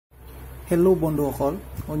Hello बंधुসকল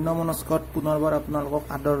অন্যমনস্কত পুনৰবাৰ আপোনালোকক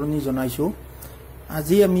আদৰণি জনাইছো।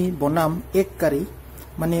 আজি আমি বনাম এক কাৰি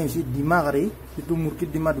মানে হৈছে ডিমা কাৰি, যেটো মুৰ্গীৰ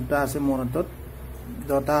ডিমা দুটা আছে মোৰ হাতত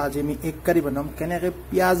দুটা। আজি আমি এক কাৰি বনাম। কেনেকৈ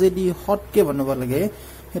পিয়াজেদি হটকে বনাব লাগে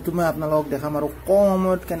সেইটো মই আপোনালোকক দেখাম আৰু কম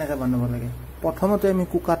সময়ত কেনেকৈ বনাব লাগে। প্ৰথমতে আমি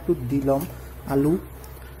কুকাৰটোত দি লম আলু,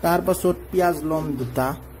 তাৰ পাছত পিয়াজ লম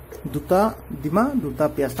দুটা ডিমা দুটা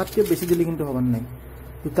পিয়াজ, তাতকৈ বেছি দিলে কিন্তু হ'ব নাই।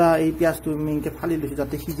 দুটা এই পিয়াজটো আমি এনেকৈ ফালি লৈছোঁ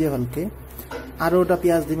যাতে সিজে ভালকৈ। আৰু এটা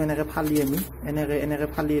পিয়াজ দিম এনেকৈ ফালি, আমি এনেকৈ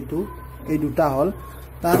ফালি এইটো এই দুটা হ'ল।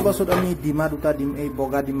 তাৰ পাছত আমি ডিমা দুটা দিম, এই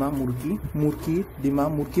বগা ডিমা মুৰ্গী ডিমা।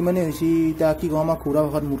 মুৰ্গী মানে হৈছে এতিয়া কি কওঁ, আমাৰ ঘৰুৱা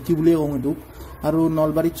ভাষাত মুৰ্গী বুলিয়ে কওঁ এইটোক, আৰু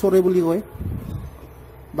নলবাৰীত চৰে বুলি কয়।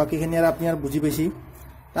 বাকীখিনি আৰু আপুনি আৰু বুজি পাইছে।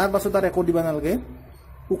 তাৰ পাছত আৰু একো দিব নালাগে,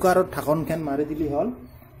 কুকাৰত ঢাকনখন মাৰি দিলে হ'ল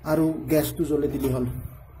আৰু গেছটো জ্বলাই দিলে হ'ল।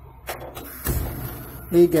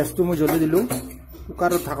 এই গেছটো মই জ্বলাই দিলোঁ,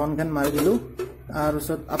 কুকাৰত ঢাকনখন মাৰি দিলোঁ।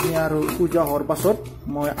 তাৰপিছত আপুনি আৰু পূজা হোৱাৰ পাছত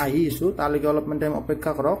মই আহি আছোঁ, তালৈকে অলপমান টাইম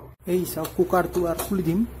অপেক্ষা কৰক। এই চাওক কুকাৰটো আৰু খুলি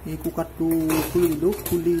দিম। এই কুকাৰটো খুলি দিলোঁ,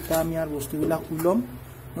 খুলি এতিয়া আমি আৰু বস্তুবিলাক ওলাম।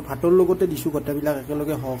 ভাতৰ লগতে দিছোঁ গোটেইবিলাক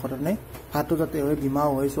একেলগে হোৱাৰ কাৰণে, ভাতো যাতে হয় ডিমাও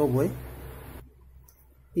হয় চব হয়।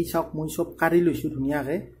 এই চাওক মই চব কাঢ়ি লৈছোঁ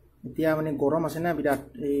ধুনীয়াকৈ। এতিয়া মানে গৰম আছে না বিৰাট,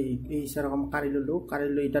 এই চাৰকম কাঢ়ি ল'লোঁ। কাঢ়ি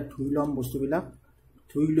লৈ এতিয়া ধুই ল'ম বস্তুবিলাক।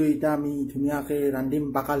 ধুই লৈ এতিয়া আমি ধুনীয়াকৈ ৰান্ধিম,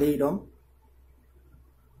 বাকালি ল'ম।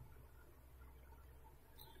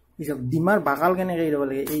 ডিমাৰ বাকাল কেনেকৈ দিব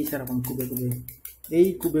লাগে, এই চাৰকম কোবে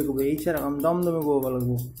এই চাৰকম দমদমে কোবাব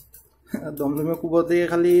লাগিব। দমদমে কোবতে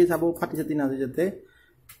খালি চাব ফাটি চাটি নাযায় যাতে।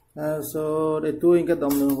 তাৰপিছত এইটো এনেকৈ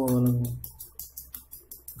দমদমে কোবাব লাগিব,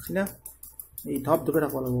 বুজিছে না। এই ধপধপে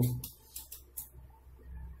থাকিব লাগিব।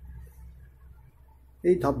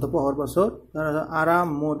 এই ধপধপ হোৱাৰ পাছত তাৰপিছত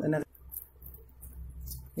আৰামত এনেকৈ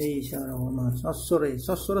এই চাৰকম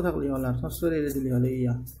চচৰে থাকলি হ'ল আৰু চচৰে এৰি দিলে হ'ল।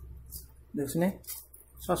 এইয়া দেখিছেনে,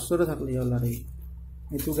 চচৰে থাকলি হ'ল আৰু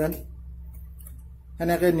এইটো গান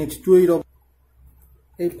সেনেকৈ নেক্সটটো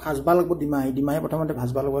এই ভাজবা লাগিব ডিমাহে প্ৰথমতে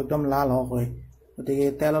ভাজবা লাগিব, একদম লাল হওক হয়। গতিকে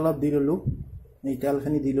তেল অলপ দি ল'লোঁ, এই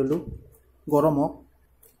তেলখিনি দি ল'লোঁ, গৰম হওক।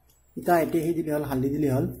 এতিয়া সেই দিলে হ'ল, হালধি দিলে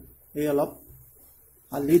হ'ল, এই অলপ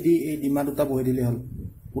হালধি দি এই ডিমা দুটা বহাই দিলে হ'ল।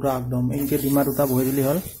 পূৰা একদম এনেকৈ ডিমা দুটা বহাই দিলে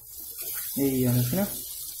হ'ল। এই আছে না,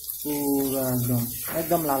 পূৰা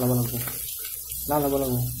একদম লাল হ'ব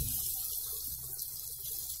লাগিব।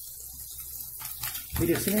 এই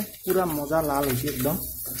দেখিছেনে পূৰা মজা লাল হৈছে, একদম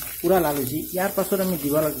পূৰা লাল হৈছে। ইয়াৰ পাছত আমি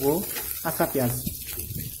দিব লাগিব কাঁচা পিঁয়াজ।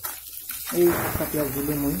 এই কাঁচা পিঁয়াজ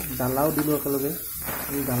দিলোঁ, মই জ্বালাও দিলোঁ একেলগে।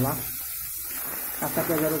 এই জ্বালা কাঁচা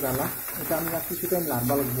পিঁয়াজ আৰু জ্বালা এতিয়া আমি ইয়াত কিছু টাইম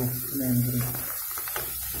লাৰিব লাগিব।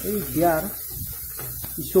 এই দিয়াৰ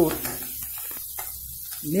পিছত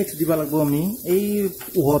নেক্সট দিব লাগিব আমি এই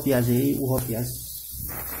উহ পিঁয়াজ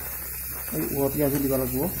দিব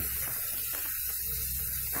লাগিব।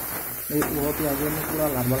 এই উহ পিঁয়াজে আমি পূৰা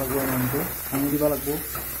লাৰিব লাগিব, নামটো ভাঙি দিব লাগিব,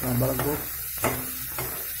 লাৰিব লাগিব।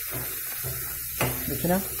 দেখছি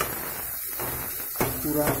না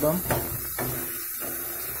পূৰা একদম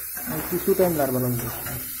কিছু টাইম লাৰিব লাগিব।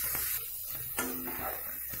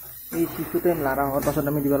 এই কিছু টাইম লাৰা হোৱাৰ পাছত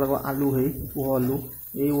আমি দিব লাগিব আলু, উহ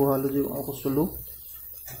আলু যে কৈছিলোঁ।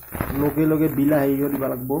 লগে বিলাহীও দিব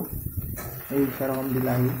লাগিব, এই চাৰকম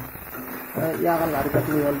বিলাহী। ইয়াক লাৰি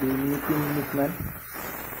থাকলি হ'ল 2 মিনিট 3 মিনিটমান।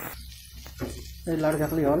 এই লাৰি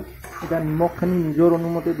থাকলি হ'ল। এতিয়া নিমখখিনি নিজৰ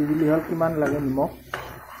অনুমতি দি দিলে হ'ল, কিমান লাগে নিমখ,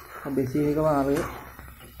 বেছি হেৰি কৰিব নালাগে।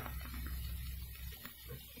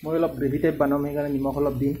 মই অলপ গ্ৰেভি টাইপ বনাম, সেইকাৰণে নিমখ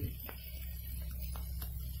অলপ দিম।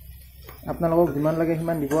 আপোনালোকক যিমান লাগে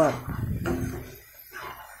সিমান দিব আৰু।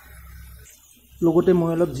 লগতে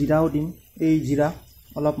মই অলপ জিৰাও দিম, এই জিৰা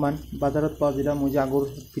অলপমান বজাৰত পোৱা জিৰা, মই যে আগৰ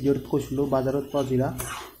ভিডিঅ'ত কৈছিলোঁ বজাৰত পোৱা জিৰা।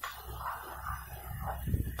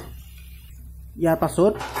 ইয়াৰ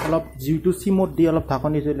পাছত অলপ জুইটো চিমত দি অলপ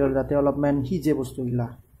ঢাকনি থৈ হ'ল, যাতে অলপমান সিজে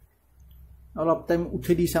বস্তুবিলাক। অলপ টাইম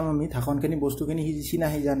উঠি দি চাম আমি ঢাকনখিনি, বস্তুখিনি সিজিছি না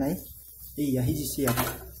সিজা নাই। এইয়া সিজিছে আৰু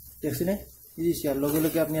দেখিছেনে, সিজিছে আৰু।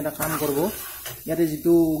 লগে আপুনি এটা কাম কৰিব, ইয়াতে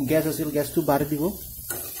যিটো গেছ আছিল গেছটো বাঢ়ি দিব।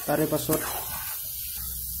 তাৰে পাছত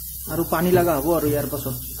আৰু পানী লগা হ'ব আৰু ইয়াৰ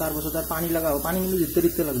পাছত তাৰপাছত আৰু পানী লগা হ'ব। পানী কিন্তু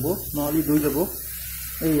যেতিয়া লাগিব, নহ'লে ধুই যাব।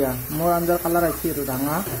 এইয়া মোৰ আঞ্জাৰ কালাৰ আহিছে আৰু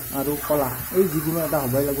ৰঙা আৰু ক'লা, এই যিকোনো এটা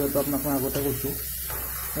হ'বই লাগিব। এইটো আপোনাক মই আগতে কৈছোঁ।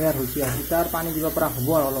 ইয়াৰ হৈছে আৰু এতিয়া আৰু পানী দিব পৰা হ'ব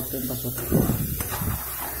আৰু অলপ টাইম পাছত।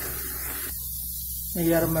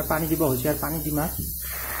 ইয়াৰ পানী দিব হৈছে আৰু পানী দিম আৰু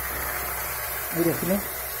এই দেখিনে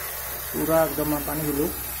পূৰা একদম পানী দিলোঁ,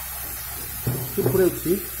 চুপুৰে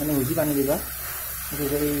উঠছি মানে হৈছে পানী দিবা।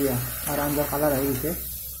 এইয়া আৰু আঞ্জাৰ কালাৰ আহি গৈছে।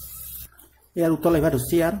 ইয়াৰ উতল আহিব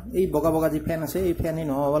ধৰিছে। ইয়াৰ এই বগা যি ফেন আছে, এই ফেনেই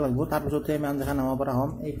নহ'ব লাগিব। তাৰপিছতহে আমি আঞ্জাখন নমাব পৰা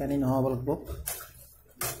হ'ম, এই ফেনেই নহ'ব লাগিব।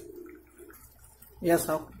 এয়া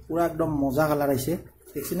চাওক পূৰা একদম মজা কালাৰ আহিছে,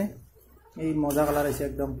 দেখিছেনে। এই মজা কালাৰ আছে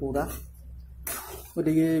একদম পুৰা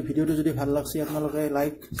গতিকে ভিডিঅ'টো যদি ভাল লাগছে আপোনালোকে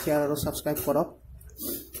লাইক শ্বেয়াৰ আৰু ছাবস্ক্ৰাইব কৰক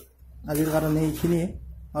আজিৰ কাৰণে এইখিনিয়ে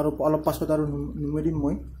আৰু অলপ পাছত আৰু নুমি দিম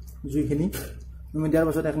মই জুইখিনি নুমি দিয়াৰ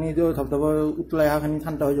পাছত এইখিনি ধপধপ উতলাই অহাখিনি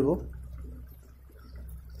ঠাণ্ডা হৈ যাব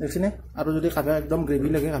দেখিছেনে আৰু যদি খাবে একদম গ্ৰেভি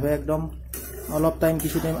লাগে খাবে একদম অলপ টাইম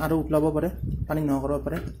কিছু টাইম আৰু উতলাব পাৰে পানী নোহোৱা কৰিব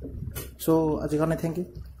পাৰে চ' আজিৰ কাৰণে থেংক ইউ